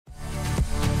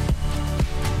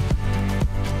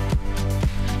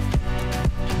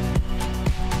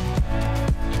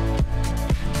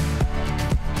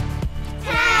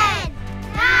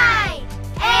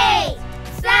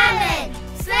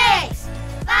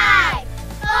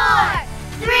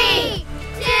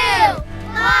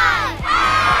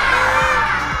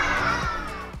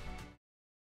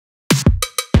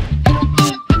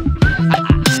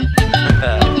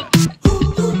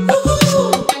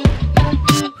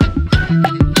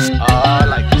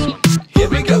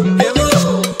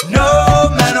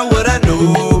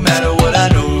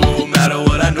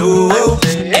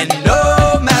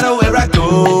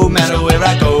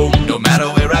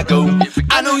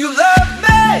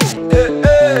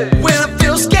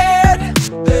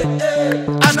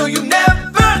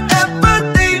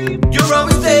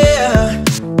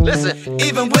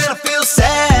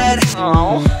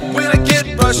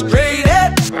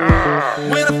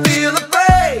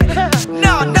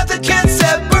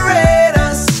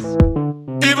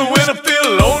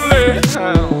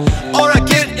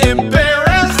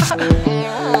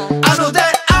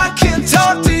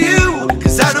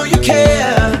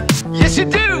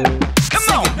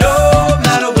singing, no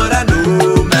matter what I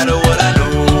know, matter what I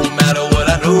know, matter what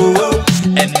I know.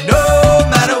 And no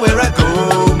matter where I go,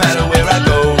 no matter where I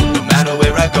go, no matter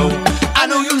where I go, I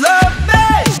know you love me.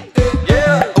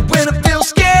 Yeah. When I feel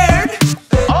scared,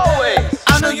 always.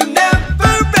 I know you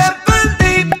never ever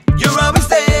leave. You're always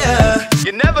there.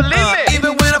 You never leave me.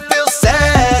 Even when I feel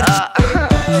sad,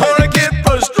 or I get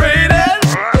frustrated,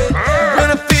 when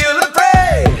I feel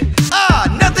afraid,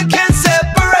 nothing can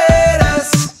separate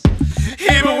us.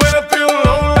 Even when I feel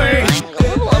lonely,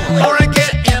 or I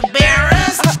get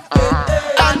embarrassed,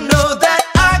 I know that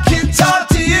I can talk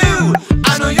to you.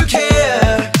 I know you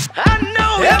care. I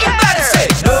know. Everybody say,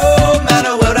 no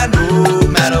matter what I know,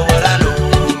 matter what I know,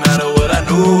 matter what I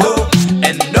know.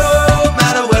 And no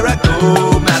matter where I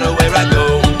go, matter where I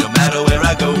go, no matter where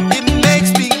I go, it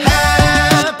makes me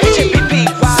happy,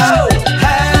 so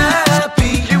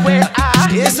happy. You and I,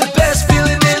 it's the best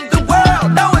feeling in the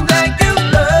world, knowing that you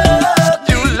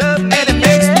love me, and it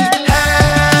makes me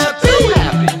happy,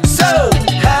 so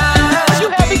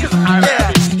happy.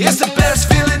 Yeah, it's the best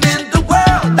feeling in the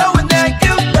world, knowing that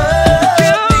you love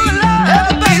me.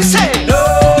 Everybody say, no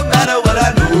matter what I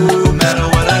know, matter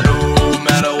what I know,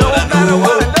 matter what I know.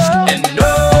 And no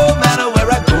matter where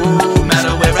I go,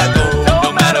 matter where I go,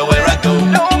 no matter where I go,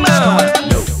 no matter what I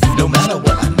know, no matter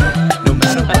what I know, no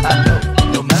matter what I know,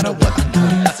 no matter what I know.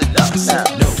 That's enough.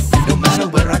 No matter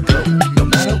where I go, no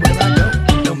matter where I go,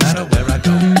 no matter where I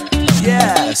go.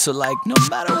 Yeah, so like no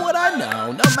matter what I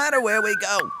know, no matter where we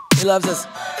go, he loves us.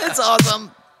 It's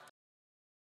awesome.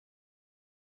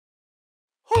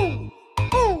 You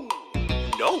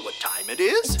know what time it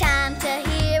is? Time to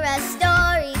hear a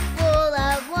story full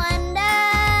of wonder.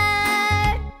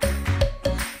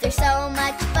 There's so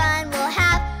much fun we'll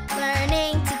have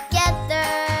learning together.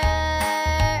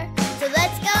 So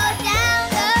let's go down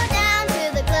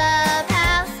to the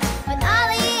clubhouse with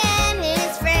Ollie and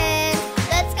his friends.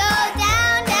 Let's go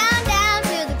down to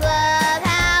the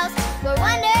clubhouse where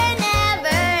wonder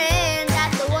never ends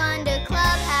at the Wonder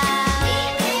Clubhouse.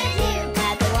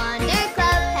 At the Wonder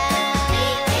Clubhouse.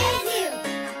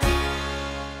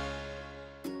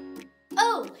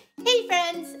 Oh, hey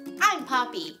friends, I'm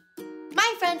Poppy.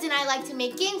 My friends and I like to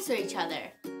make games for each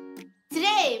other.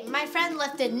 Today, my friend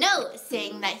left a note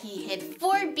saying that he hid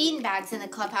 4 beanbags in the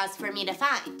clubhouse for me to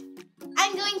find.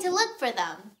 I'm going to look for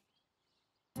them.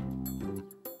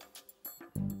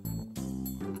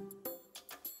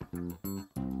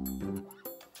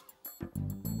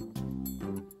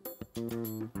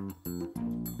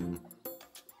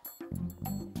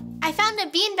 I found a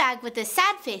beanbag with a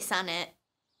sad face on it.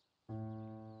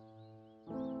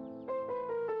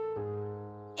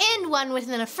 And one with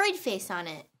an afraid face on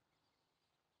it.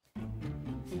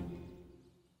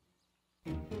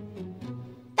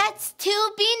 That's 2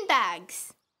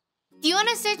 beanbags. Do you want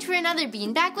to search for another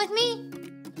beanbag with me?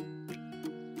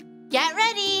 Get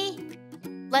ready.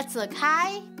 Let's look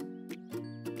high.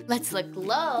 Let's look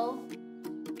low.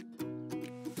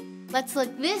 Let's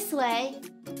look this way.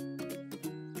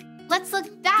 Let's look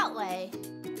that way.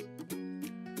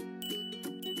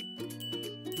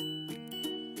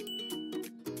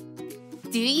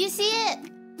 Do you see it?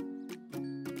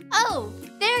 Oh,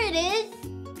 there it is.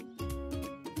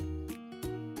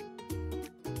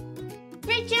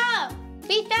 Great job!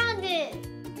 We found it!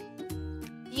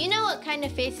 Do you know what kind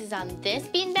of face is on this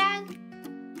beanbag?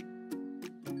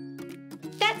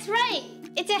 That's right!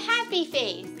 It's a happy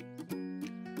face!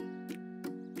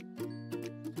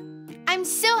 I'm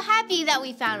so happy that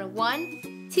we found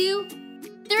 1, 2,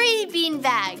 3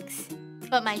 beanbags!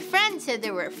 But my friend said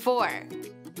there were 4.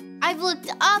 I've looked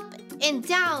up and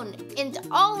down and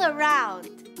all around.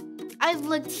 I've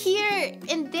looked here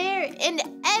and there and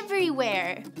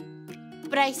everywhere.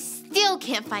 But I still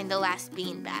can't find the last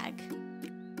beanbag.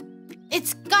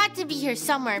 It's got to be here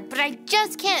somewhere, but I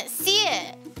just can't see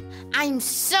it. I'm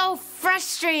so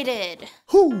frustrated.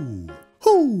 Who?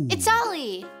 It's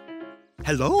Ollie.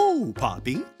 Hello,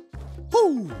 Poppy.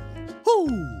 Who?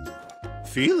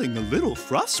 Feeling a little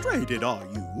frustrated, are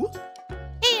you?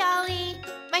 Hey, Ollie.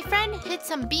 My friend hid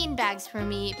some beanbags for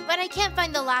me, but I can't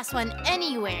find the last one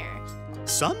anywhere.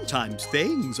 Sometimes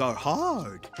things are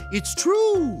hard. It's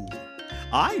true.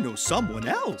 I know someone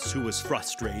else who is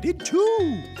frustrated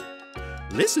too.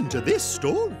 Listen to this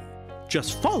story.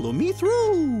 Just follow me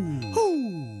through.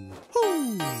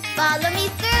 Follow me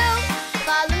through.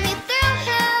 Follow me through.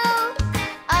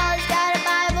 Ollie's got a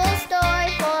Bible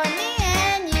story for me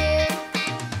and you.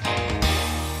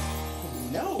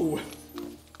 No.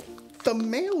 The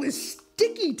mail is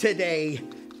sticky today.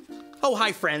 Oh,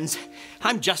 hi, friends.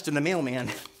 I'm Justin the mailman.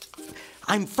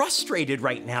 I'm frustrated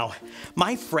right now.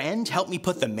 My friend helped me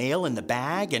put the mail in the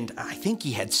bag, and I think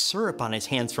he had syrup on his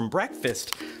hands from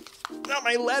breakfast. Now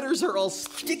my letters are all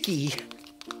sticky.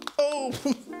 Oh,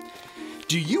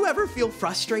 do you ever feel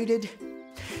frustrated?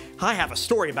 I have a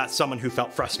story about someone who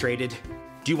felt frustrated.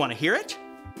 Do you want to hear it?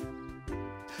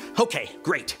 Okay,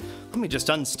 great. Let me just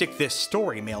unstick this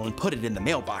story mail and put it in the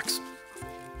mailbox.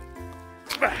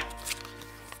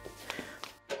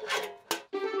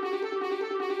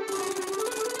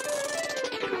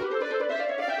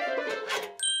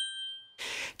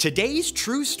 Today's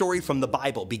true story from the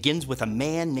Bible begins with a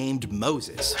man named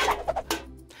Moses.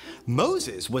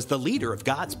 Moses was the leader of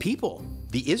God's people,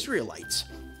 the Israelites.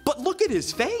 But look at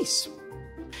his face.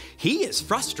 He is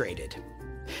frustrated.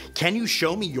 Can you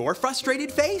show me your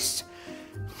frustrated face?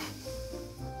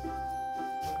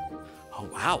 Oh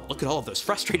wow, look at all of those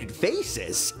frustrated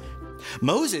faces.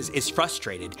 Moses is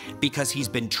frustrated because he's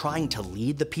been trying to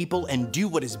lead the people and do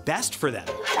what is best for them.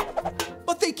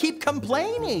 But they keep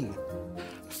complaining.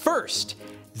 First,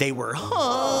 they were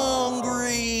hungry.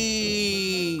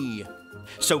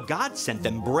 So God sent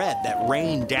them bread that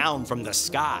rained down from the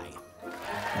sky.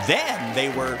 Then they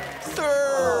were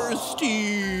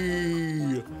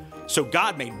thirsty. So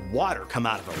God made water come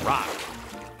out of a rock.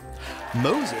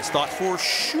 Moses thought for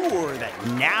sure that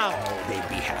now they'd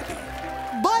be happy.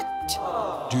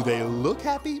 But do they look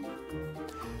happy?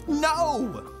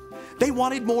 No. They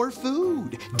wanted more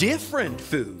food, different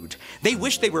food. They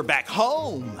wished they were back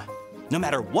home. No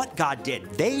matter what God did,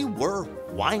 they were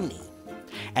whiny.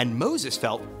 And Moses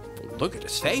felt, look at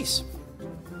his face,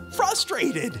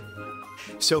 frustrated.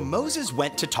 So Moses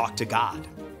went to talk to God.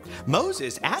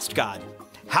 Moses asked God,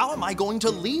 how am I going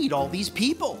to lead all these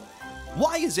people?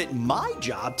 Why is it my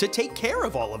job to take care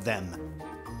of all of them?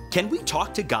 Can we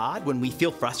talk to God when we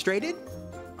feel frustrated?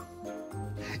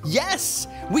 Yes,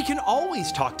 we can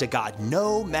always talk to God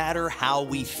no matter how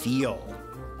we feel.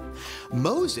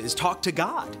 Moses talked to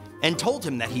God and told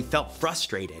him that he felt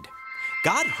frustrated.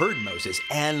 God heard Moses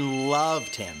and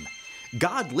loved him.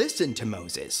 God listened to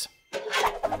Moses.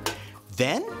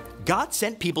 Then God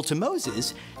sent people to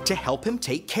Moses to help him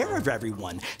take care of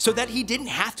everyone so that he didn't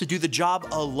have to do the job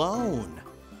alone.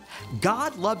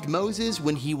 God loved Moses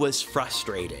when he was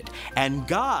frustrated, and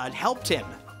God helped him.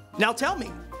 Now tell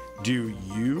me, do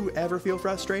you ever feel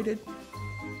frustrated?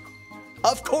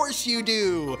 Of course you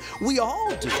do. We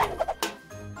all do.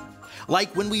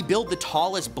 Like when we build the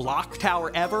tallest block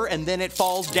tower ever and then it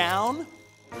falls down?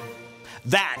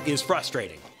 That is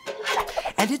frustrating.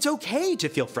 And it's okay to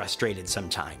feel frustrated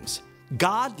sometimes.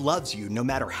 God loves you no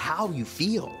matter how you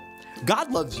feel.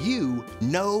 God loves you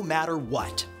no matter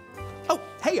what. Oh,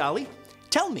 hey Ollie,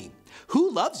 tell me,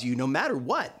 who loves you no matter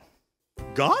what?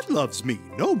 God loves me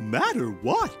no matter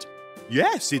what.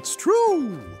 Yes, it's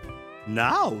true.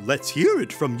 Now let's hear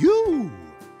it from you.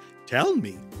 Tell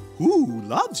me, who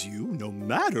loves you no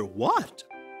matter what?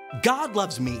 God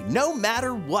loves me no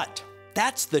matter what.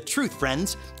 That's the truth,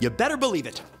 friends. You better believe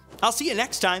it. I'll see you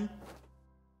next time.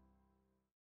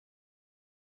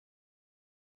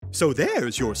 So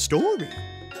there's your story,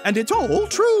 and it's all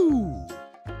true.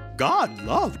 God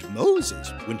loved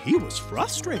Moses when he was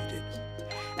frustrated,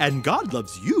 and God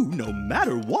loves you no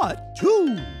matter what,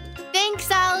 too. Thanks,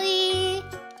 Ollie.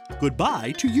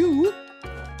 Goodbye to you.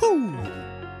 Hoo,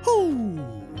 hoo.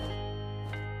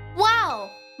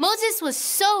 Wow, Moses was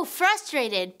so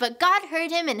frustrated, but God heard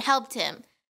him and helped him.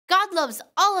 God loves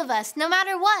all of us no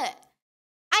matter what.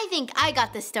 I think I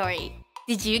got the story.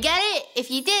 Did you get it?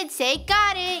 If you did, say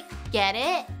got it. Get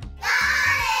it?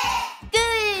 Got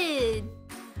it! Good.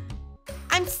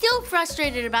 I'm still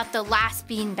frustrated about the last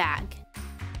beanbag.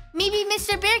 Maybe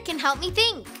Mr. Bear can help me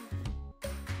think.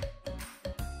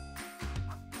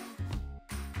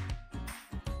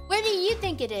 Where do you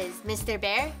think it is, Mr.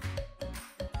 Bear?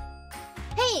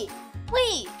 Hey,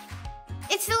 wait!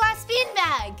 It's the last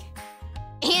beanbag!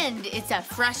 And it's a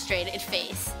frustrated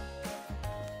face.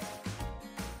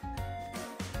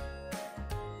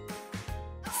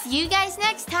 See you guys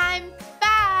next time.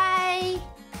 Bye!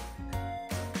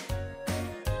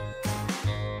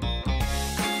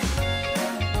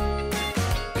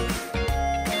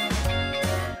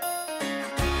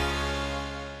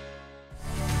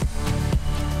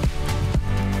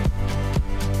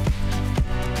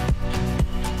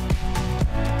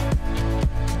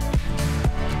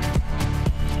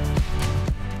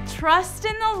 Trust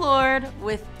in the Lord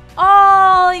with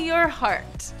all your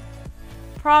heart.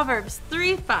 Proverbs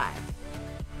 3:5.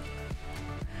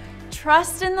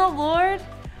 Trust in the Lord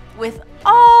with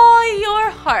all your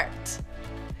heart.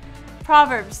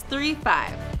 Proverbs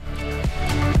 3:5.